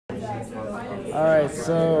Alright,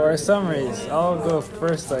 so our summaries. I'll go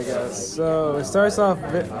first, I guess. So it starts off,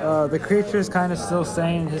 the creature's kind of still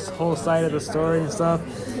saying his whole side of the story and stuff,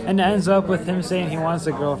 and it ends up with him saying he wants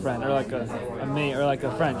a girlfriend, or like a mate, or like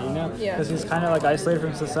a friend, you know? Yeah. Because he's kind of like isolated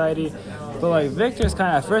from society. But like Victor's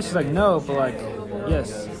kind of, at first he's like no, but like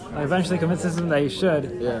yes. Like, eventually convinces him that he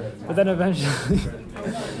should. Yeah. But then eventually...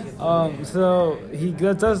 so he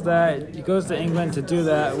does that. He goes to England to do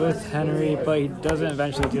that with Henry, but he doesn't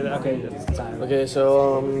eventually do that. Okay, it's time. Okay,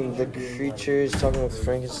 so the creature's talking with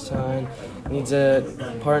Frankenstein. Needs a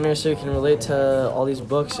partner so he can relate to all these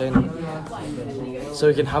books and so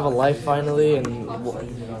he can have a life finally. And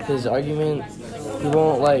his argument,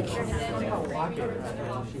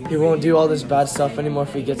 he won't do all this bad stuff anymore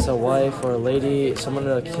if he gets a wife or a lady, someone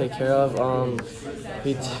to take care of.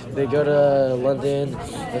 They go to London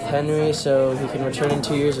with Henry so he can return in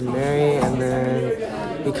 2 years and marry, and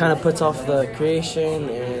then he kind of puts off the creation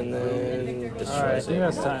and then destroys Alright, I think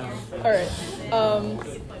that's time. Alright,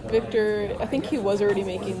 Victor, I think he was already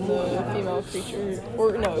making the female creature,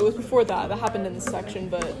 or no, it was before that. That happened in this section,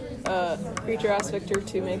 but creature asked Victor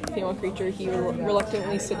to make the female creature. He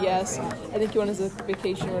reluctantly said yes. I think he went on a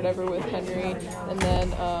vacation or whatever with Henry, and then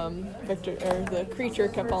the creature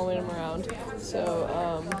kept following him around. So,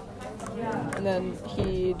 and then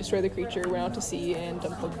he destroyed the creature, went out to sea, and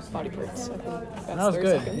dumped the body parts. I think that's That was 30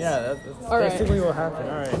 good. seconds. Yeah, that's basically what happened.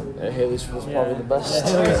 Alright. Haley's was probably the best.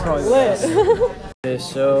 Yeah, Haley's probably the best. Okay,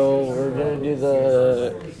 so we're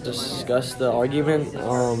gonna discuss the argument.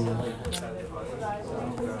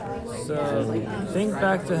 So think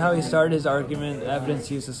back to how he started his argument, the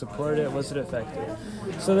evidence used to support it, was it effective?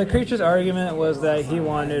 So the creature's argument was that he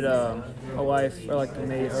wanted a wife or like a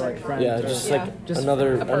mate or like a friend. Yeah, just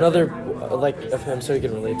another like of him so he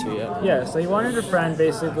can relate to. Yeah, so he wanted a friend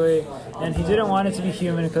basically, and he didn't want it to be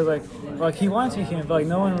human because like he wanted to be human, but like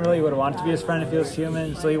no one really would want to be his friend if he was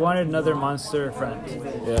human. So he wanted another monster friend.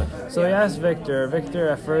 Yeah. So he asked Victor. Victor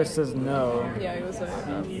at first says no. Yeah, he was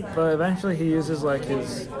like, But eventually he uses like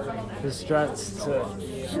his strats to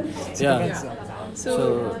convince him.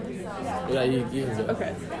 So yeah, you can go.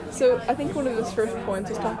 okay. So I think one of his first points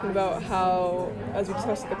was talking about how, as we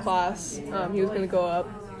discussed in the class, he was going to go up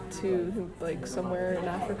to like somewhere in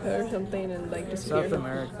Africa or something and like disappear. South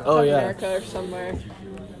America. Oh, yeah. America or somewhere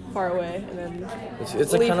far away, and then It's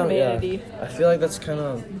a leave kind of humanity. I feel like that's kind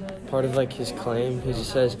of part of like his claim. He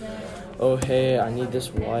just says, "Oh hey, I need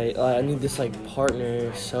this like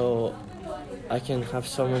partner so I can have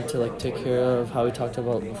someone to like take care of," how we talked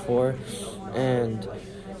about before. And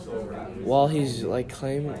while he's like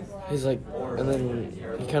claiming, he's like, and then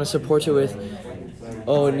he kind of supports it with,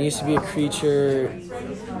 "Oh, it needs to be a creature,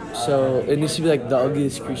 so it needs to be like the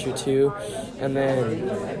ugliest creature too," and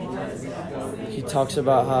then he talks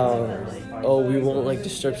about how, "Oh, we won't like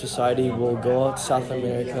disturb society. We'll go out to South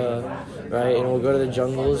America, right? And we'll go to the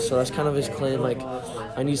jungles." So that's kind of his claim. Like,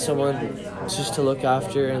 I need someone just to look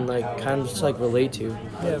after and like kind of just like relate to.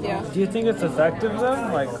 Yeah. Do you think it's effective though?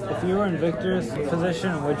 Like, if you were in Victor's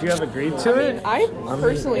position, would you have agreed to it? I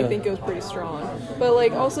personally yeah. think it was pretty strong, but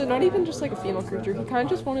like also not even just like a female creature. He kind of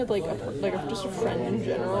just wanted just a friend in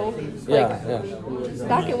general. Like,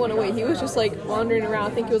 back in 108, he was just like wandering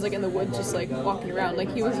around. I think he was like in the woods, just like walking around.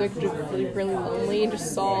 Like he was like just really lonely and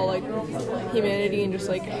just saw like humanity and just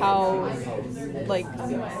like how like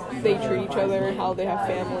they treat each other, how they have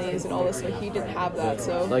families and all this. Like he didn't have that,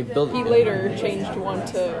 so he later changed to want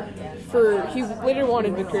to. He later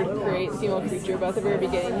wanted Victor to create the female creature, but at the very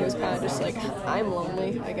beginning he was kind of just like, I'm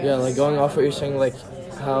lonely, I guess. Yeah, like going off what you're saying, like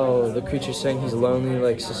how the creature's saying he's lonely,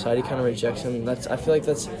 like society kind of rejects him. I feel like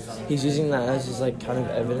he's using that as his like kind of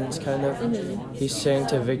evidence, kind of. Mm-hmm. He's saying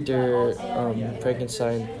to Victor,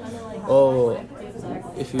 Frankenstein, "Oh,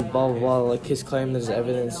 if you blah blah blah," like his claim, there's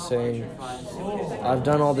evidence saying, "I've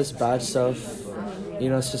done all this bad stuff. You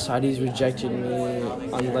know, society's rejected me.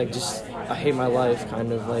 I'm like I hate my life,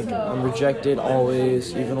 kind of like I'm rejected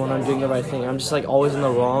always, even when I'm doing the right thing. I'm just like always in the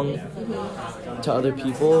wrong to other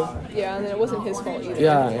people." Yeah, and then it wasn't his fault either.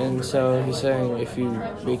 Yeah, and so he's saying, "If you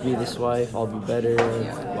make me this wife, I'll be better."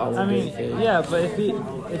 I mean, yeah, but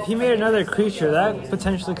if he made another creature, that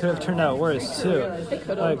potentially could have turned out worse too. It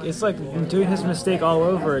could have. Like it's like doing his mistake all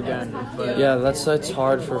over again. But Yeah, that's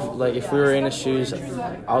hard for, like, if we were in his shoes,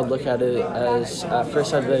 I would look at it as, at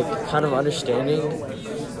first I'd be like kind of understanding,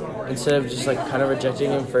 instead of just like kind of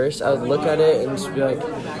rejecting him first. I would look at it and just be like,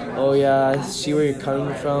 "Oh yeah, I see where you're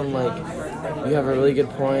coming from, like, you have a really good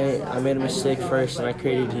point. I made a mistake first and I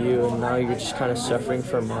created you, and now you're just kind of suffering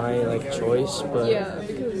for my like choice." But yeah,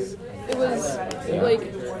 because it was like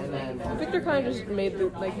Victor kind of just made the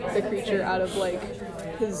creature out of like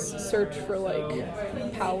his search for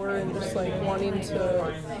like power and just like wanting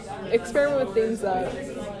to experiment with things that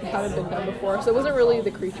haven't been done before. So it wasn't really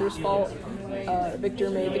the creature's fault. Victor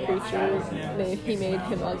made the creature, he made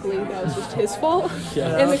him ugly, that was just his fault.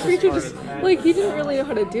 Yeah. And the creature just, like, he didn't really know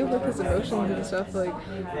how to deal with his emotions and stuff, like,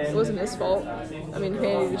 it wasn't his fault. I mean,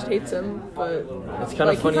 humanity just hates him, but, it's kind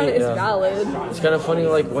of funny, he kind of is valid. It's kind of funny,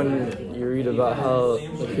 like, when you read about how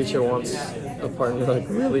the creature wants a partner, like,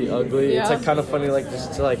 really ugly, it's, like, kind of funny, like,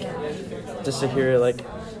 just to hear, like,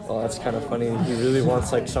 oh, that's kind of funny, he really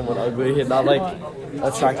wants, like, someone ugly and not, like,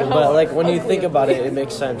 attractive, but, like, when you think about it, it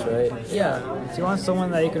makes sense, right? Yeah, so you want someone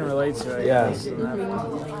that you can relate to, right? Yeah.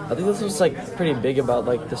 I think this was, like, pretty big about,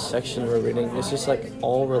 like, the section we're reading. It's just, like,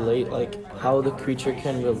 all relate, like, how the creature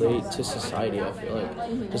can relate to society, I feel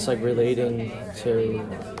like. Just, like, relating to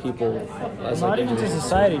people as, Not like, even to individuals.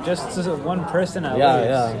 society, just to one person at least.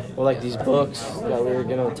 Yeah. Or, like, these books that we're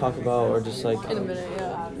going to talk about, or just, like... In a minute,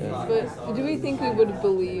 yeah. But do we think we would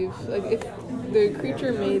believe, like, if the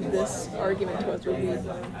creature made this argument to us, would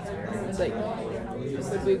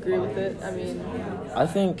we agree with it? I mean...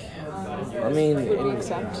 Would we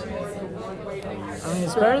accept? I mean,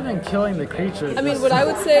 it's better than killing the creature. I mean, what I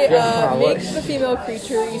would say, make the female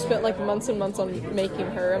creature, you spent like months and months on making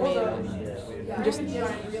her. I mean, just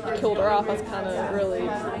killed her off. That's kind of really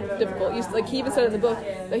difficult. Like, he even said in the book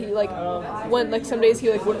that he, like, went, like, some days he,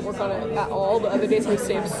 like, wouldn't work on it at all, but other days he would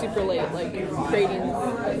stay up super late, like, creating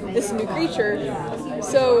this new creature.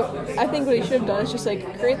 So I think what he should have done is just,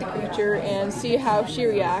 like, create the creature and see how she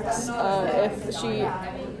reacts. If she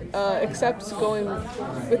accepts going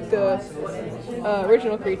with the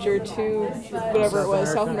original creature to whatever it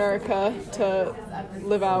was, South America, to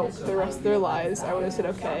live out the rest of their lives, I would have said,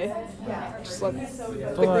 okay, just let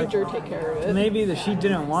the creature take care of it. Maybe she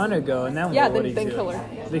didn't want to go, and then yeah, what would he then do? kill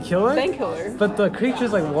her. They kill her? Then kill her. But the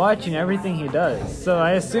creature's like watching everything he does. So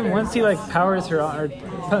I assume once he like powers her on, or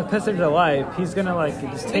puts her to life, he's gonna like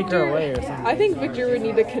just take her away or something. I think Victor would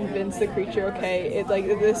need to convince the creature, okay, it's like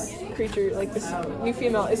this creature, like this new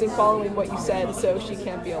female isn't following what you said, so she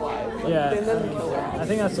can't be alive. Yeah. And then kill her. I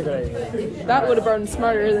think that's a good idea. That would have been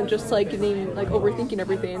smarter than just like getting like overthinking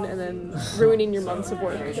everything and then ruining your months of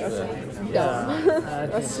work. That's dumb.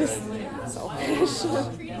 That's just selfish.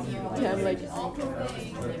 Damn, like.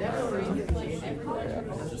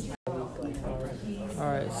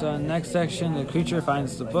 Alright, so in the next section, the creature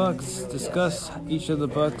finds the books, discuss each of the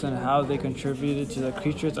books and how they contributed to the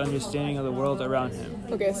creature's understanding of the world around him.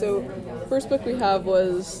 Okay, so first book we have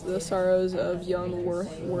was The Sorrows of Young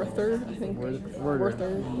Werther, I think.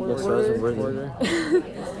 Werther.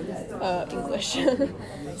 English.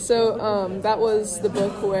 So that was the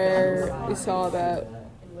book where we saw that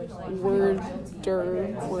Werther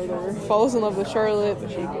falls in love with Charlotte, but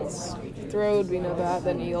she gets throwed, we know that.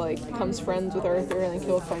 Then he like becomes friends with Arthur and then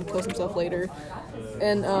kills himself later.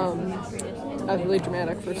 And that was really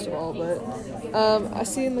dramatic, first of all, but I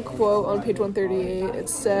see in the quote on page 138, it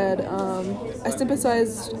said, I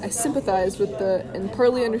sympathized with and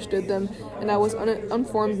partly understood them, and I was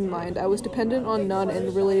unformed in mind. I was dependent on none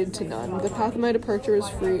and related to none. The path of my departure was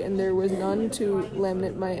free, and there was none to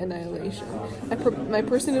lament my annihilation. My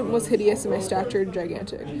person was hideous and my stature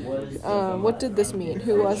gigantic. What did this mean?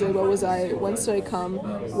 Who was I? What was I? Whence did I come?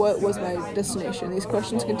 What was my destination? These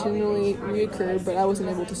questions continually reoccurred, but I wasn't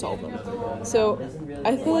able to solve them. So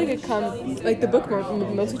I feel like the book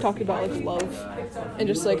mostly talked about like love and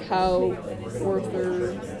just like how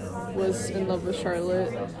Arthur was in love with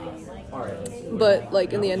Charlotte, but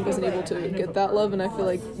like in the end wasn't able to get that love. And I feel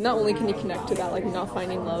like not only can you connect to that, like not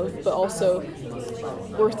finding love, but also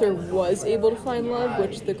Arthur was able to find love,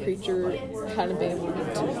 which the creature hadn't been able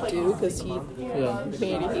to do because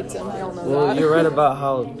humanity hates him. We all know that. Well, you're right about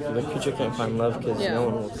how the creature can't find love because no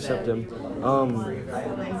one will accept him.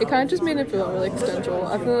 It kind of just made it feel really existential.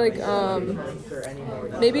 I feel like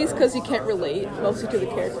maybe it's because he can't relate mostly to the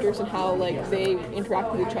characters and how like they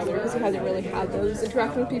interact with each other because he hasn't really had those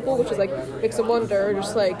interactions with people, which is like makes him wonder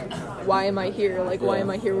just like why am I here? Like why am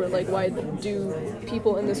I here? Like why do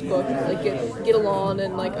people in this book like get along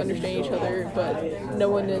and like understand each other, but no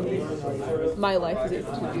one in my life is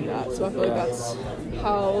able to do that. So I feel like that's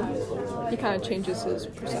how he kind of changes his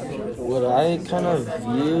perception. Would I kind of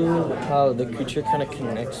view how the creature kind of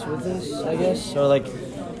connects with this, I guess, or like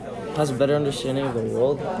has a better understanding of the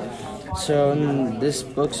world? So in this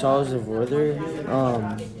book, Sorrows of Werther,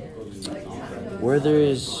 Werther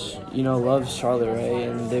is, loves Charlotte, right?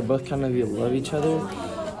 And they both kind of love each other.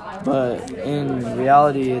 But in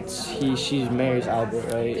reality, she marries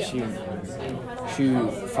Albert, right? Yeah. She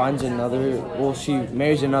finds another, she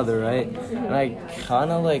marries another, right? And I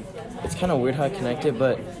kind of like, it's kind of weird how I connect it,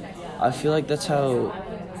 but I feel like that's how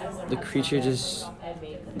the creature just,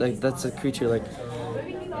 like, that's a creature, like,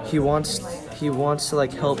 he wants to,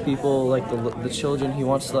 like, help people, like, the children. He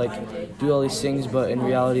wants to, like, do all these things, but in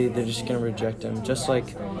reality, they're just gonna reject him. Just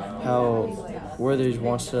like how Werther's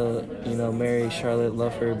wants to, marry Charlotte,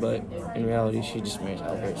 love her, but in reality, she just marries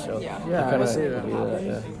Albert. So I see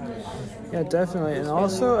that. Yeah, definitely. And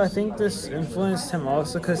also, I think this influenced him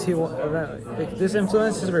also because this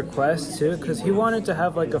influenced his request too, because he wanted to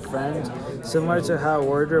have like a friend similar to how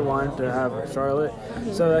Werther wanted to have Charlotte.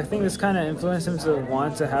 So I think this kind of influenced him to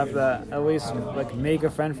want to have that, at least like make a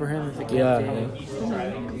friend for him if it came.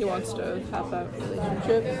 He wants to have that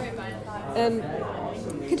relationship. And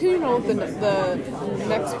continuing on with the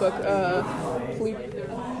next book,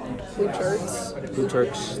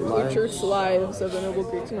 Plutarch's Lives of the Noble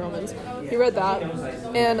Greeks and Romans. He read that,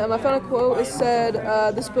 and I found a quote. It said,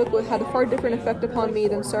 "This book had a far different effect upon me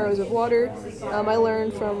than Sorrows of Water. I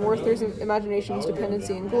learned from Werther's imagination's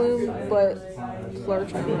dependency and gloom, but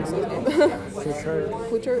Plutarch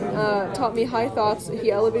taught me high thoughts. He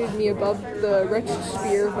elevated me above the wretched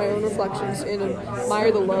sphere of my own reflections and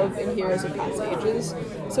admire the love and heroes of past ages."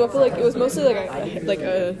 So I feel like it was mostly like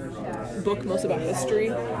a book most about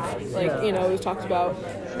history. Like, it talks about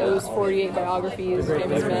those 48 biographies of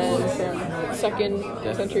famous men from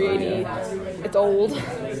 2nd century AD. It's old.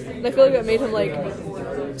 And I feel like that made him like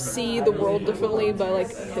see the world differently by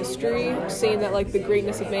like history, seeing that like the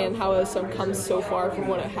greatness of man, how has some come so far from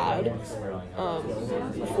what it had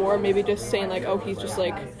before. Maybe just saying like, oh, he's just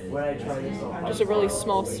like just a really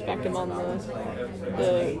small spectrum on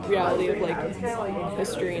the reality of like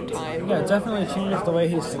history and time. Yeah, it definitely changes the way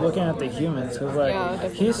he's looking at the humans, because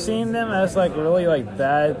like he's seeing them as like really like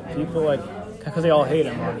bad people, like because they all hate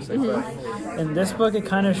him, honestly. But in this book, it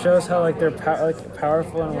kind of shows how like they're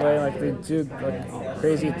powerful in a way, like they do like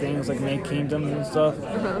crazy things, like make kingdoms and stuff,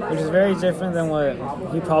 which is very different than what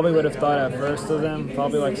he probably would have thought at first of them.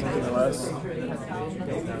 Probably like something less.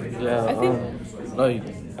 Yeah. I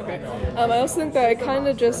think. Okay. I also think that it kind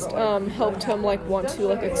of just helped him like want to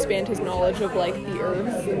like expand his knowledge of like the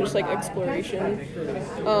earth and just like exploration.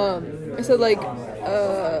 It said like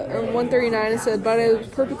on 139 it said, "But I was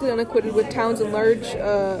perfectly unacquainted with towns and large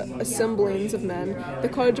assemblings of men. The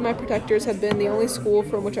cottage of my protectors had been the only school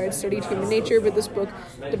from which I had studied human nature, but this book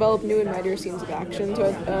developed new and mightier scenes of action."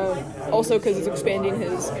 So also because it's expanding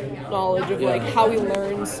his knowledge of like how he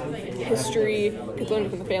learns history, he learned it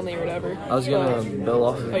from the family or whatever. I was gonna build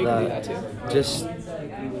off of you can do that too. Just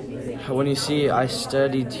when you see I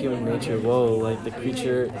studied human nature, whoa, like the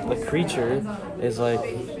creature is like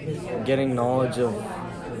getting knowledge of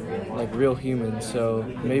like real humans, so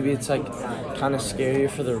maybe it's like kind of scarier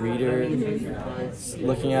for the reader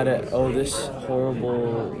looking at it. Oh, this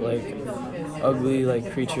horrible like ugly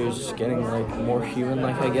like creature is getting like more human,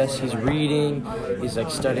 like I guess he's reading, he's like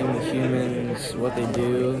studying the humans, what they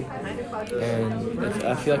do, and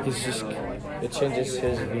I feel like it changes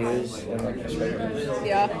his views and like perspectives.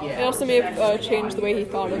 Yeah, it also may have changed the way he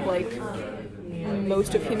thought of like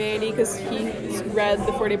most of humanity, because he read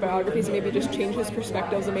the 40 biographies and maybe just changed his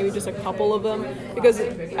perspectives and maybe just a couple of them, because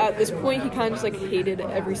at this point he kind of just like hated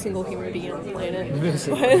every single human being on the planet.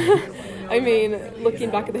 But I mean, looking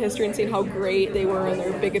back at the history and seeing how great they were and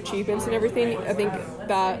their big achievements and everything, I think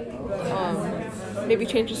that maybe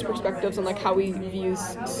changes perspectives on like how he views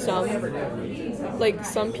some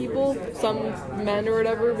people, some men or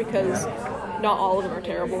whatever, because not all of them are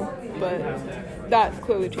terrible, but that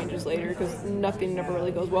clearly changes later because nothing never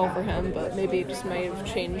really goes well for him, but maybe it just might have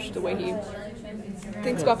changed the way he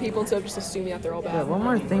thinks about people instead of just assuming that they're all bad. Yeah, one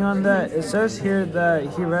more thing on that. It says here that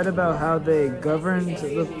he read about how they governed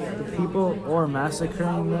the people or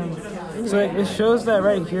massacring them. So it shows that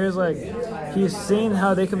right here is like he's seeing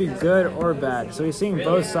how they could be good or bad. So he's seeing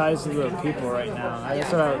both sides of the people right now.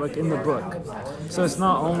 That's what I like in the book. So it's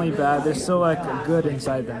not only bad, there's still like a good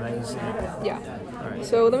inside them that he's seeing. Yeah.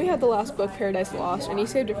 So then we had the last book, Paradise Lost, and he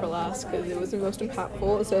saved it for last because it was the most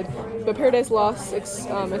impactful. It said, but Paradise Lost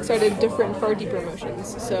excited different, far deeper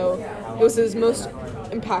emotions. So it was his most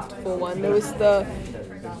impactful one. There was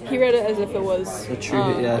he read it as if it was a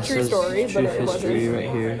true story, but it wasn't. Right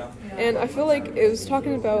here. And I feel like it was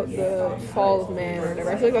talking about the fall of man or whatever.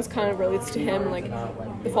 I feel like that's kind of relates to him, like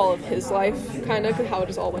the fall of his life, kind of, how it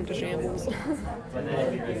just all went to shambles. You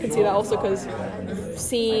can see that also because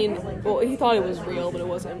he thought it was real, but it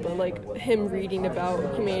wasn't. But like him reading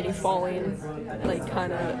about humanity falling, like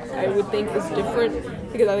kind of, I would think is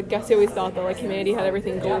different because I guess he always thought that like humanity had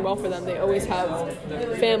everything going well for them. They always have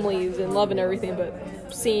families and love and everything, but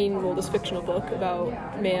seeing this fictional book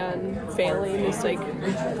about man failing is like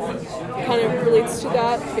kind of relates to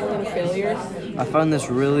that feeling of failure. I found this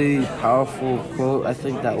really powerful quote, I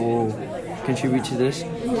think that will contribute to this.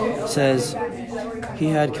 It says, he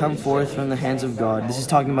had come forth from the hands of God. This is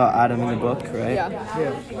talking about Adam in the book, right?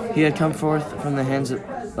 Yeah. He had come forth from the hands of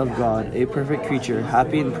God, a perfect creature,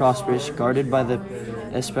 happy and prosperous, guarded by the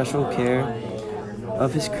especial care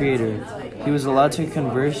of his Creator. He was allowed to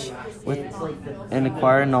converse with and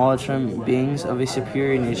acquire knowledge from beings of a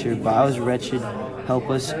superior nature, but I was wretched,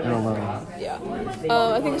 helpless, and alone. Yeah.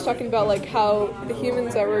 I think it's talking about like how the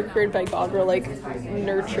humans that were created by God were like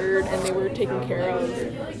nurtured and they were taken care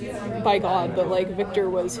of by God, but like Victor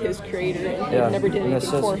was his creator and he never did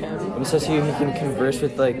anything for him. And it says he can converse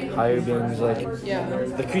with like higher beings, like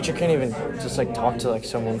the creature can't even just like talk to like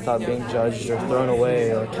someone without being judged or thrown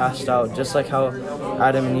away or cast out, just like how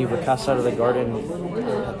Adam and Eve were cast out of the garden.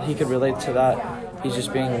 He could relate to that. He's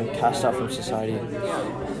just being cast out from society. And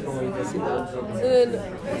then,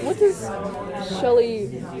 what does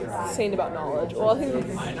Shelley saying about knowledge? Well, I think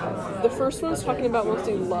the first one's talking about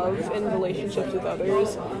mostly love and relationships with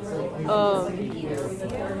others.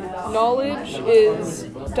 Knowledge is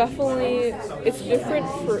definitely, it's different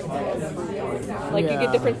for everyone. Like, you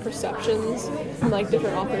get different perceptions from, like,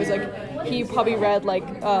 different authors. Like, he probably read, like,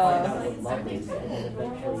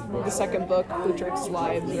 the second book, Plutarch's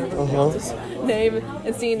Lives, whatever his name,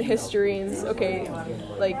 and seeing history and,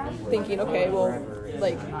 thinking, okay, well,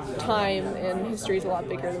 like, time and history is a lot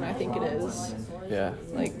bigger than I think it is. Yeah.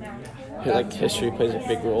 Like history plays a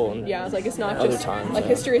big role in it's like, it's not other just, times, like,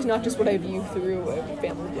 history is not just what I view through a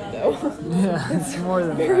family window. Yeah, it's more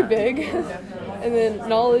than very that. big. And then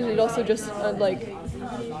knowledge is also just, like,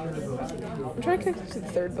 I'm trying to connect to the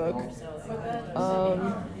third book.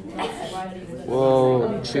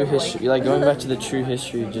 True history, like going back to the true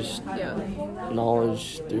history, just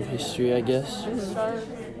knowledge through history, I guess.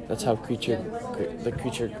 That's how the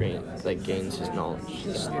creature gains his knowledge,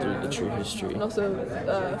 is through the true history. And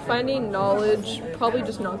also, finding knowledge, probably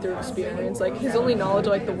just not through experience. Like, his only knowledge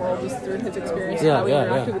of, like, the world was through his experience and how he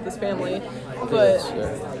interacted with his family. But,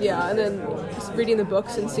 and then just reading the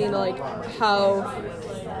books and seeing, like, how,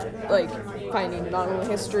 like, finding not only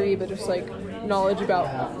history, but just, like, knowledge about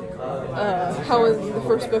how in the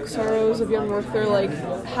first book, Sorrows of Young Werther, like,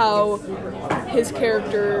 how his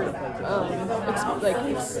character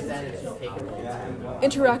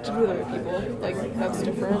interacted with other people. Like, that's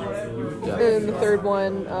different. And the third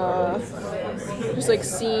one, just like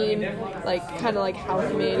seeing like kind of like how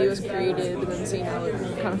humanity was created and then seeing how it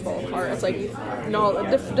kind of fall apart. It's like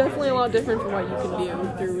definitely a lot different from what you can view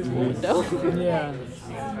through his window. Yeah.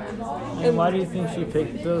 And why do you think she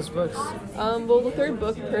picked those books? Well, the third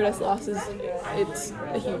book, Paradise Lost, it's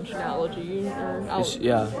a huge analogy. You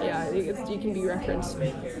can be referenced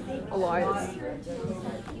a lot.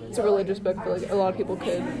 It's a religious book, but like a lot of people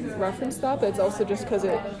could reference that, but it's also just because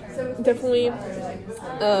it definitely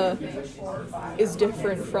is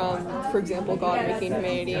different from, for example, God making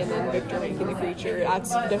humanity and then Victor making the creature.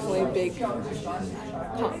 That's definitely a big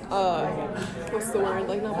what's the word?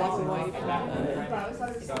 Like, not black and white.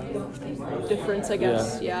 Difference, I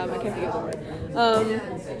guess. Yeah, I can't think of the word.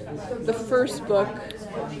 The first book,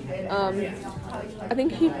 I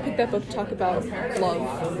think he picked that book to talk about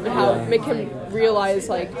love and how make him realize,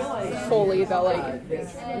 like, fully that, like,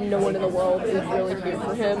 no one in the world is really here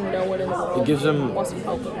for him. No one in the world wants to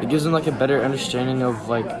help him. It gives him, like, a better understanding of,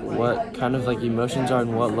 like, what kind of, like, emotions are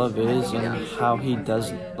and what love is and how he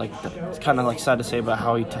does, like, it's kind of, like, sad to say, but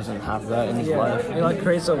how he doesn't have that in his life. He, like,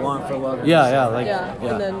 creates a want for love.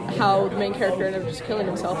 And then how the main character ended up just killing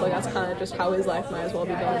himself. Like, that's kind of just how his life might as well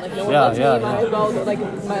be going. Like, no one loves me, might as well, like,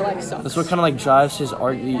 my life sucks. That's what kind of, like, drives his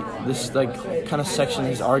this, like, kind of section,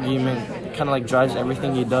 his argument, kind of, like, drives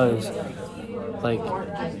everything he does. Like,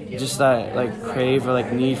 just that, like, crave or,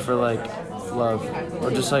 like, need for, like, love.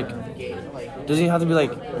 Or just, like, doesn't even have to be,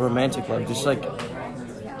 like, romantic love. Just like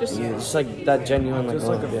that genuine, like, just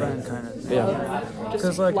love. Like a friend kind of thing. Yeah.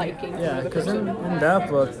 Just like, liking. Because in that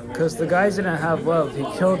book, because the guy didn't have love, he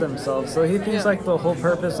killed himself. So he thinks like the whole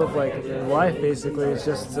purpose of like life basically is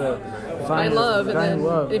just to find love, and then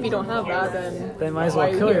love. If you don't have that, then might as well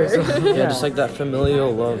kill yourself. Yeah, just like that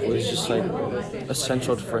familial love was just like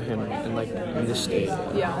essential for him in like in this state.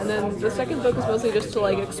 Yeah, and then the second book is mostly just to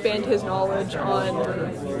like expand his knowledge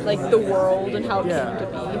on like the world and how it came to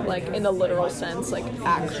be, like in a literal sense, like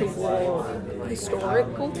actual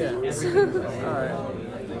historical things. Alright.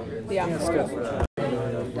 Yeah. That's good for that.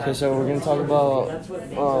 Okay, so we're gonna talk about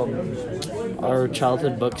our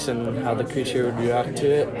childhood books and how the creature would react to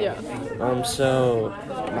it. Yeah. So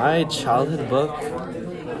my childhood book,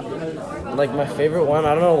 like my favorite one,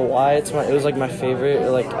 I don't know why it was like my favorite,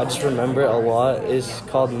 like I just remember it a lot, is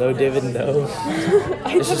called No David No.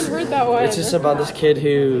 I just heard that one. It's just about this kid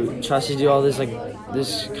who tries to do all this, like,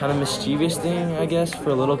 this kind of mischievous thing, I guess,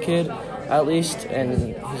 for a little kid, at least,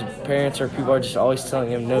 and his parents or people are just always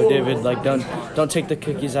telling him, no, David, like, don't take the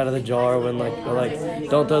cookies out of the jar when, like, or, like,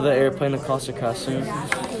 don't throw the airplane across the classroom.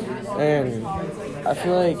 And I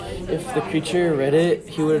feel like if the creature read it,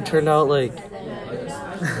 he would have turned out, like,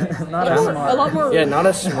 not as smart. A lot more. Yeah, not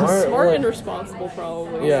as smart. Smart like, and responsible,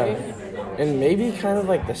 probably. Yeah, and maybe kind of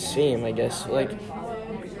like the same, I guess. Like,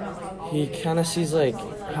 he kind of sees like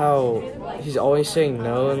how he's always saying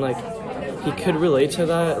no, and like he could relate to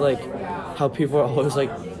that, like how people are always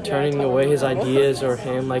like turning away his ideas or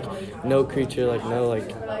him, like, no, creature, like, no, like,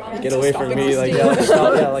 get away from me,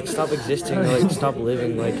 like, stop existing, like, stop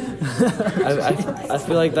living, like, I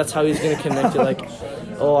feel like that's how he's gonna connect it, like,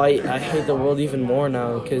 oh, I hate the world even more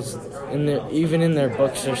now, because even in their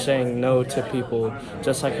books they're saying no to people,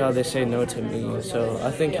 just like how they say no to me. So I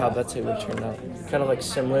think how that's it would turn out, kind of like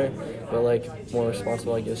similar, but like more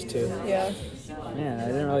responsible, I guess, too. Yeah. Man, I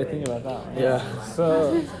didn't really think about that. Yeah.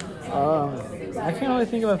 So, I can't really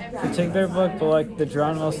think of a particular book, but like the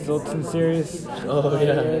Geronimo Stilton series. Oh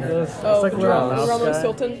yeah. It's like where a mouse Geronimo guy.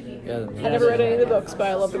 Stilton. Yeah. I never read any of the books, but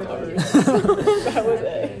I love the covers. That was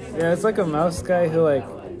it. Yeah, it's like a mouse guy who like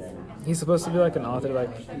he's supposed to be like an author,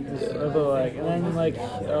 like, but like, and then like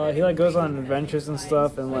he like goes on adventures and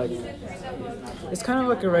stuff, and like it's kind of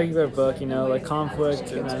like a regular book, you know, like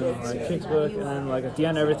conflict, and then like kid's book, and then like at the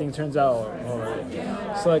end everything turns out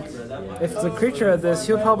alright. So like if the creature at this,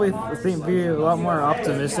 he'll probably be a lot more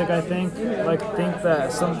optimistic, I think, like think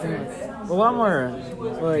that something a lot more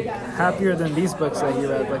like happier than these books that he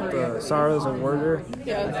read, like the Sorrows of Werther.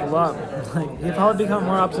 Yeah. Like, a lot, like he'd probably become a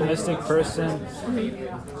more optimistic person.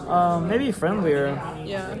 Maybe friendlier.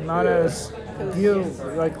 Yeah. Not as view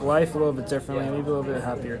like life a little bit differently, maybe a little bit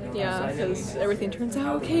happier. Yeah, because everything turns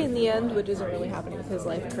out okay in the end, which isn't really happening with his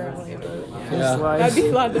life currently. But Yeah. that'd be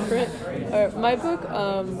a lot different. My book,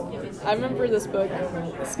 I remember this book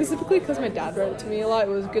specifically because my dad read it to me a lot.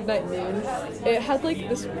 It was Goodnight Moon. It had like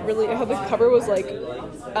this really, the cover was like, I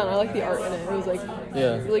don't know, I like the art in it. It was like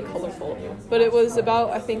really colorful. But it was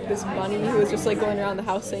about, I think, this bunny who was just like going around the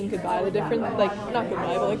house saying goodbye to different, like, not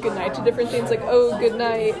goodbye, but like goodnight to different things. Like, oh, good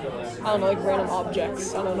night. I don't know, like random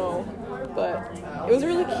objects. I don't know. But it was a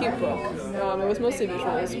really cute book. It was mostly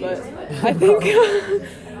visuals, but I think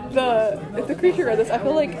if the creature read this, I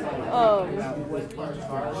feel like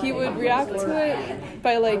he would react to it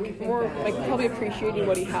by like more like probably appreciating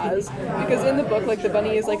what he has, because in the book like the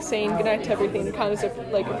bunny is like saying goodnight to everything, kind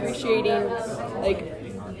of like appreciating like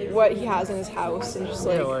what he has in his house, and just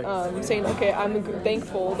like saying, okay, I'm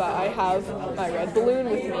thankful that I have my red balloon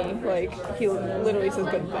with me. Like he literally says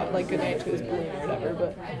good night to his balloon or whatever.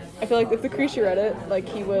 But I feel like if the creature read it, like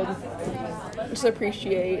he would just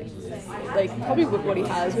appreciate like probably what he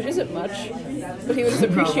has, which isn't much, but he would just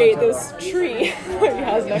appreciate this tree that he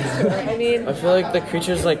has next to him. I mean, I feel like the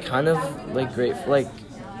creature's like kind of like grateful, like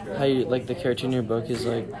how you, like the character in your book is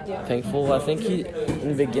like thankful. I think he in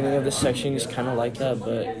the beginning of this section he's kind of like that,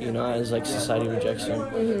 but you know, as like society rejects him,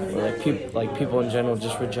 or like people in general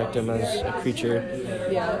just reject him as a creature.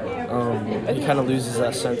 He kind of loses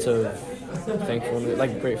that sense of thankfulness,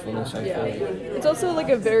 like gratefulness. I feel like. It's also like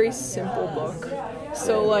a very simple book,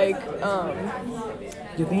 so like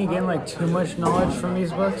do you think you gain like too much knowledge from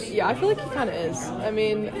these books? yeah, I feel like he kind of is. I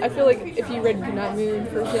mean, I feel like if you read Goodnight Moon,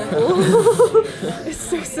 for example, it's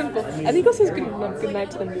so simple. I think it also says good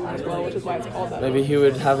night to the moon as well, which is why it's called that. Maybe he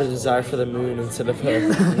would have a desire for the moon instead of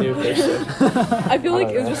a new person. I feel like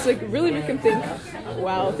it was just like really make him think,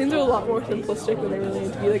 wow, things are a lot more simplistic than they really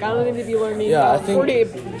need to be. Like, I don't need to be learning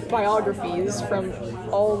 48 biographies from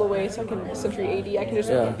all the way 2nd century AD. I can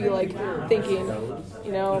just be like thinking,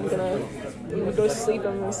 you know, I'm gonna go to sleep and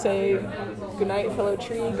I'm gonna say goodnight, fellow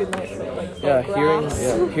tree, goodnight, fellow grass.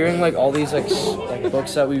 Hearing like all these like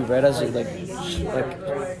books that we read as like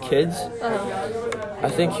kids. I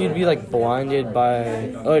think he'd be like blinded by,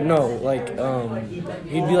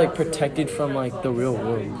 he'd be like protected from like the real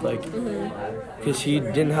world, like, because he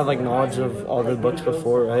didn't have like knowledge of all the books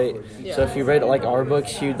before, right? Yeah. So if he read like our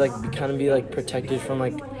books, he'd like kind of be like protected from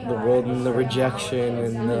like the world and the rejection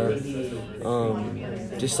and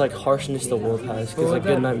the just like harshness the world has. Because like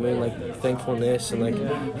Goodnight Moon, like thankfulness, and like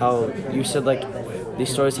how you said like these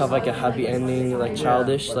stories have like a happy ending, like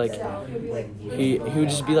childish, like he would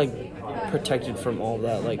just be like protected from all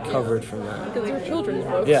that, like covered from that. Because they're children's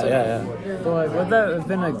books. Yeah. But like, would that have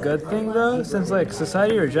been a good thing though? Since like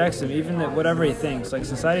society rejects him, even at whatever he thinks, like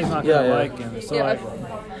society's not gonna like him. So like,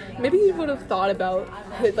 maybe he would have thought about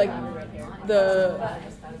like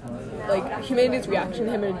humanity's reaction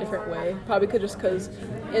to him in a different way. Probably because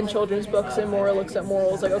in children's books, Imora looks at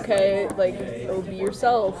morals like, okay, like, oh, be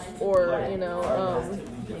yourself, or, you know,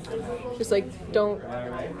 just like, don't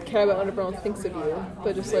care about what everyone thinks of you.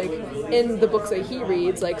 But just like, in the books that he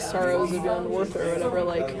reads, like Sorrows of Young Werther or whatever,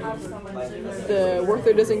 like, the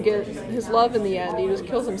Werther doesn't get his love in the end, he just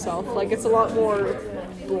kills himself. Like, it's a lot more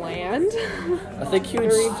bland. I think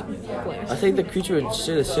the creature would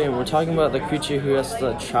stay the same. We're talking about the creature who has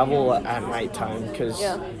to travel at nighttime because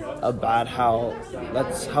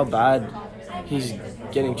that's how bad he's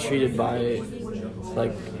getting treated by,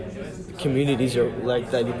 like, communities or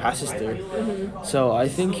like that he passes through. Mm-hmm. So I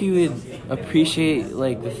think he would appreciate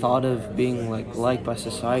like the thought of being like liked by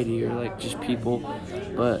society or like just people,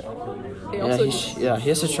 but he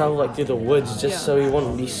has to travel like through the woods just so he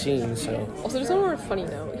won't be seen. So also, just on a more funny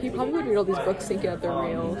note, he probably would read all these books thinking that they're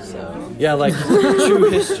real. So yeah, like true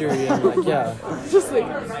history and like just like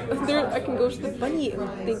I can go to the bunny and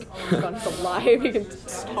think God, it's alive. You can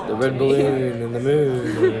stop the red balloon and the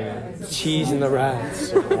moon, and the cheese and the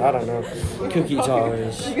rats. I don't know, cookie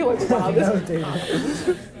jars. You feel like, wow, this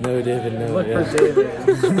No, David. No. Look for David.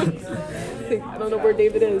 I don't know where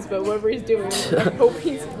David is, but whatever he's doing, I hope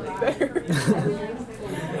he's there.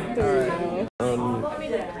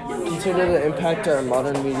 Consider the impact our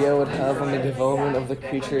modern media would have on the development of the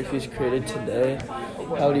creature if he's created today.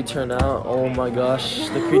 How would he turn out? Oh my gosh,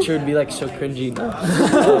 the creature would be like so cringy.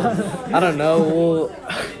 I don't know. Well,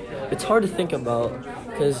 it's hard to think about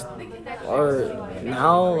because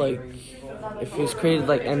if he was created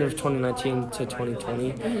like end of 2019 to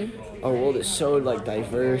 2020, our world is so like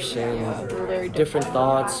diverse and different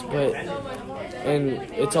thoughts, and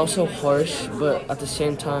it's also harsh, but at the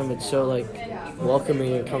same time it's so like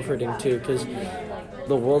welcoming and comforting too, because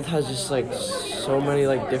the world has just like so many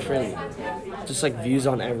like different just like views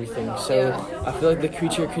on everything. So I feel like the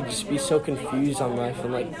creature could just be so confused on life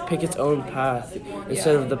and like pick its own path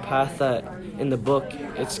instead of the path that in the book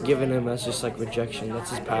it's given him as just like rejection. That's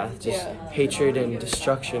his path, just hatred and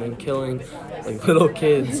destruction and killing like little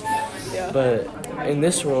kids. But in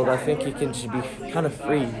this world I think he can just be kind of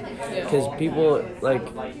free, because people like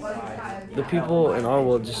the people in our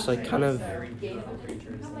world just like kind of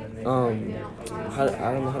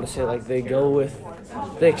I don't know how to say it, like they go with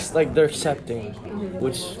they're accepting,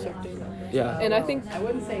 which and I think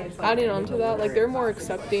adding on to that, like they're more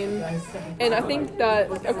accepting, and I think that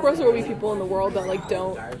of course there will be people in the world that like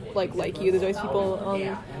don't like you. There's always people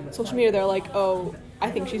on social media, they're like, oh,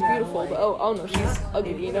 I think she's beautiful, but oh no, she's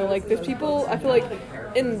ugly, you know, like there's people, I feel like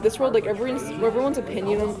in this world, like everyone's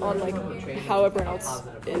opinion on like how everyone else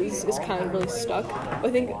is kind of really stuck. But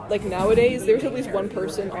I think like nowadays there's at least one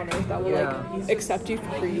person on earth that will like accept you for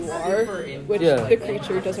who you are, which the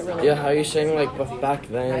creature doesn't really. Yeah, how you're saying like back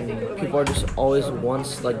then people are just always one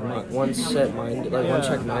track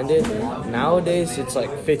minded. Nowadays it's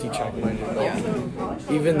like 50 track minded.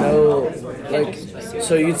 Like, even though like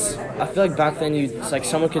I feel like back then it's like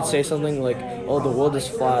someone could say something like, oh, the world is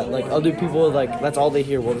flat. Like other people like that's all they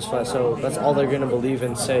hear, world is flat, so that's all they're gonna believe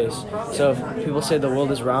and say. So if people say the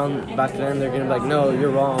world is round back then, they're gonna be like, no, you're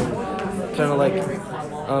wrong. Kind of like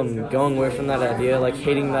going away from that idea, like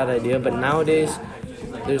hating that idea. But nowadays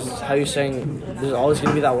there's always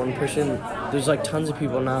gonna be that one person. There's like tons of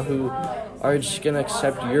people now who are just gonna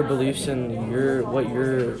accept your beliefs and what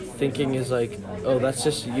you're thinking is like, oh, that's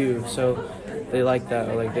just you, so they like that,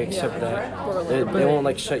 or like they accept that. They won't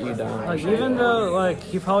like shut you down. Like even though like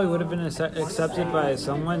he probably would have been accepted by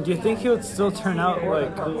someone, do you think he would still turn out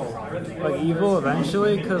like evil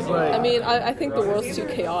eventually? Because like I mean, I think the world's too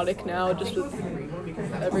chaotic now, just with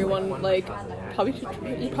everyone like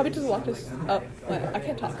you probably just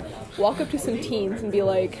walk up to some teens and be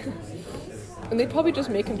like. And they'd probably just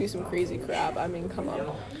make him do some crazy crap. I mean, come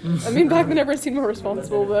on. I mean, back then everyone seemed more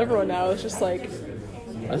responsible, but everyone now is just like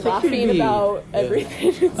laughing about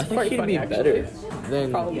everything. I think he'd be better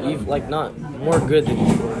than evil, like not more good than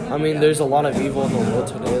evil. I mean, there's a lot of evil in the world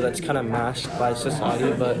today that's kind of masked by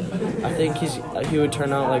society, but I think he would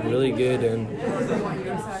turn out like really good, and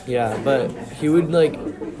but he would like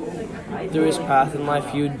through his path in life,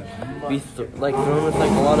 he would be thrown with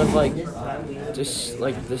like a lot of like just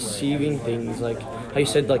like deceiving things, like how you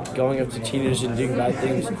said like going up to teenagers and doing bad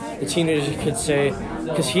things. The teenagers could say,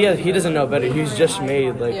 because he doesn't know better, he's just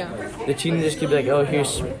made like the teenagers could be like, oh,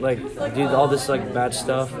 here's like do all this like bad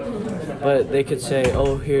stuff, but they could say,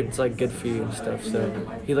 "Oh, here it's like good for you and stuff." So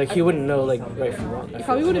he wouldn't know like right from wrong. He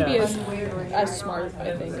probably wouldn't be as smart.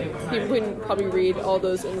 I think he wouldn't probably read all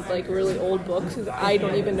those in like really old books. 'Cause I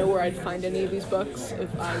don't even know where I'd find any of these books if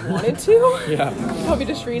I wanted to. Yeah. He'd probably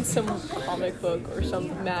just read some comic book or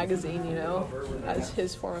some magazine, as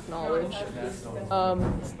his form of knowledge.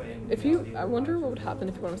 I wonder what would happen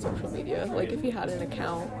if he went on social media. Like if he had an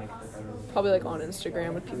account. Probably like on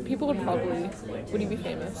Instagram, people would probably. Would he be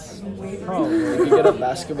famous? Oh, he get up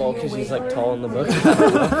basketball because he's like tall in the book.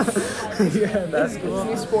 Yeah, basketball.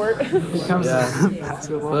 New sport. Becomes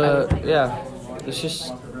basketball. But yeah, it's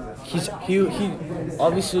just he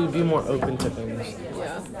obviously would be more open to things.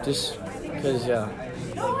 Yeah. Just because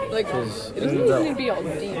it doesn't even need to be all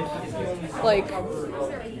deep. Like.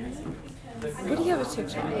 Would he have a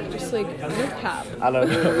TikTok? Just like no cap. I don't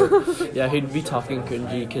know. Yeah, he'd be talking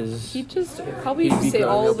cringy because he'd just probably say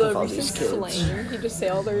all the recent slang. He'd just say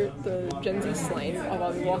all the Gen Z slang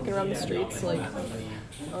while he'd walking around the streets. Like,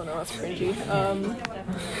 oh no, that's cringy.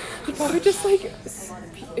 He'd probably just like,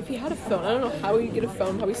 if he had a phone, I don't know how he'd get a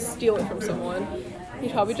phone. Probably steal it from someone.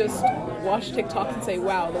 He'd probably just watch TikTok and say,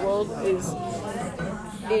 "Wow, the world is."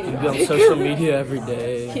 He'd be on social media every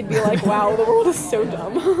day. He'd be like, "Wow, the world is so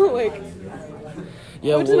dumb." Like.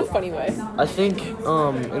 Yeah, in a funny way. I think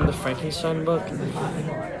in the Frankenstein book,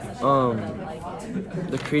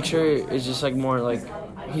 the creature is just like more like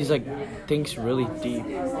he's like thinks really deep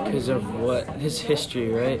because of what his history,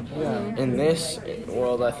 right? Yeah. In this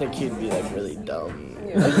world, I think he'd be like really dumb.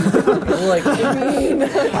 Yeah. Like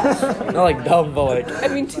not like dumb, but like. I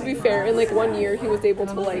mean, to be fair, in like 1 year, he was able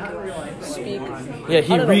to like speak. Yeah,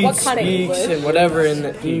 he reads, speaks, and whatever,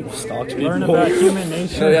 and he stalks people. Learn about human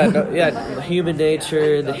nature. The human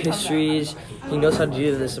nature, the histories. He knows how to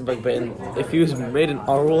do this, but if he was made in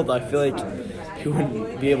our world, I feel like he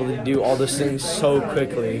wouldn't be able to do all those things so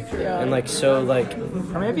quickly and like so like.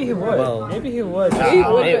 Or maybe he would. Well, maybe he would. He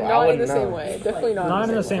would, but not in the same way. Definitely not. Not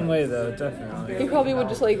in the same way, though. Definitely. He probably would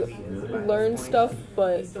just like learn stuff,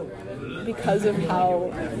 but because of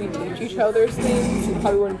how we teach each other things, he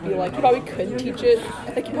probably wouldn't be like. He probably could teach it.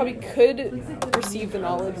 Like he probably could receive the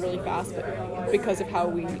knowledge really fast, but because of how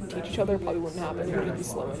we teach each other, it probably wouldn't happen. It would be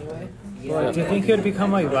slow anyway. Like, do you think he would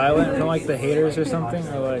become like violent from like the haters or something,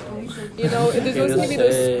 or like? There's always gonna be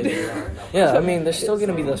those. Yeah, I mean, there's still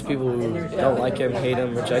gonna be those people who don't like him, hate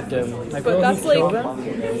him, reject him. Like, but that's like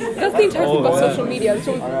that's the entire thing about social media. There's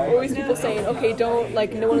always people saying, okay, don't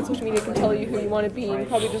like no one on social media can tell you who you want to be, and you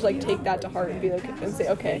probably just like take that to heart and be like and say,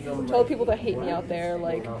 okay, to all the people that hate me out there,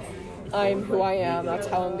 like I'm who I am. That's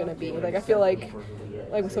how I'm gonna be. Like I feel like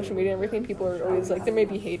with social media and everything, people are always like, there may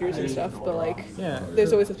be haters and stuff, but like,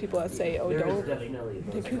 there's always those people that say, oh, don't,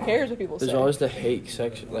 like, who cares what people say? There's always the hate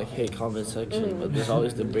section, like hate comment section, but there's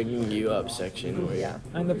always the bringing you up section. Where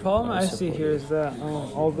And the problem I see here is that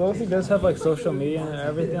although he does have like social media and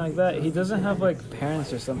everything like that, he doesn't have like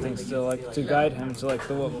parents or something still like to guide him to like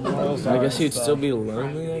the what morals are. I guess he'd still be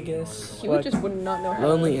lonely. I guess he would would not know how.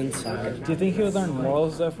 Lonely inside. Do you think he would learn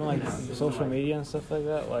morals stuff from like social media and stuff like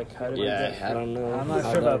that? Like how do I don't know. I'm not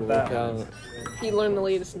sure about that. He learned the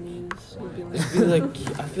latest news.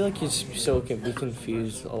 I feel like he's so can be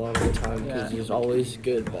confused a lot of the time because he's always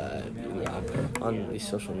good, bad, on these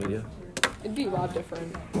social media. It'd be a lot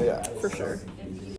different. Yeah, for sure.